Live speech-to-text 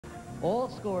All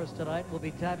scores tonight will be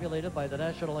tabulated by the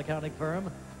national accounting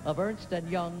firm of Ernst &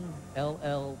 Young,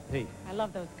 LLP. I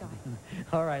love those guys.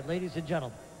 All right, ladies and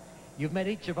gentlemen, you've met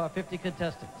each of our 50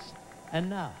 contestants. And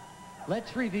now,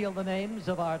 let's reveal the names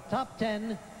of our top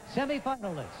 10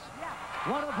 semi-finalists.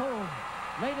 Yeah. One of whom,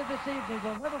 later this evening,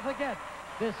 will never forget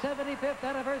this 75th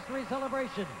anniversary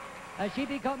celebration as she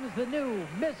becomes the new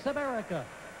Miss America.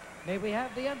 May we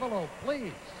have the envelope,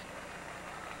 please?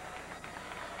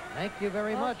 Thank you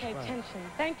very much. Okay, tension.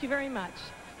 Thank you very much.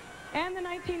 And the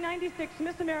 1996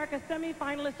 Miss America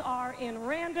semi-finalists are in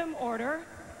random order.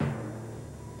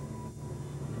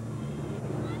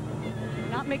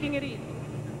 Not making it easy.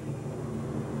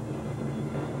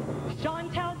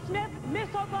 Shawntel Smith, Miss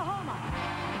Oklahoma.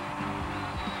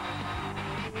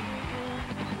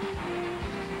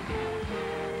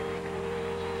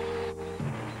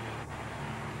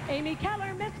 Amy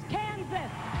Keller, Miss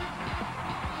Kansas.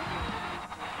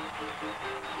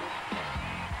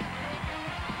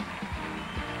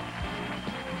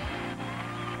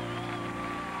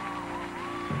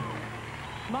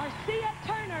 Marcia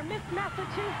Turner, Miss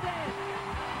Massachusetts.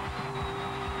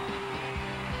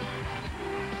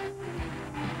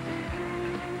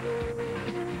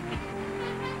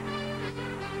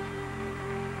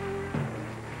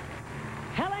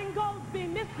 Helen Goldsby,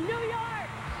 Miss New York.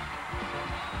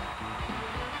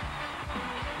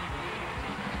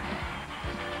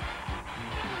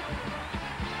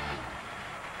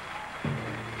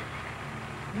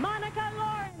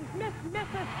 Louwerens, Miss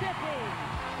Mississippi.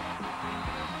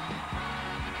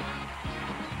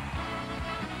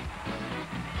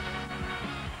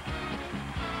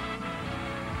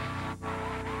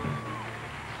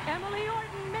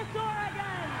 Orton, Miss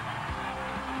Oregon.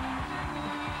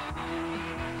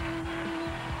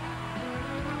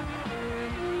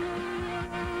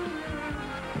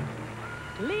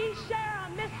 Leigh, Sherer,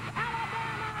 Miss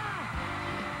Alabama.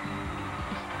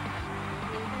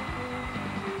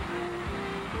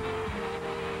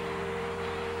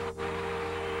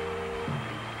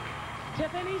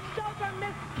 Tiffany, Stoker,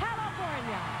 Miss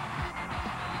California.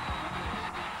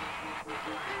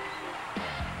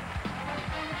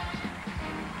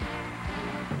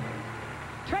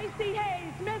 Tracy,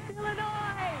 Miss Illinois.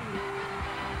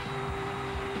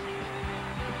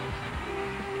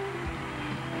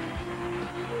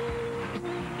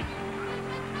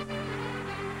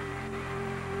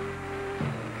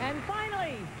 And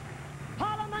finally,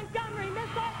 Paula Montgomery, Miss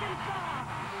Arkansas.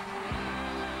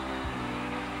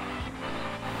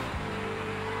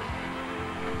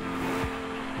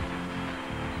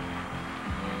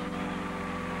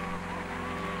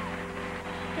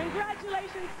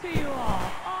 Congratulations to you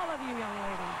all.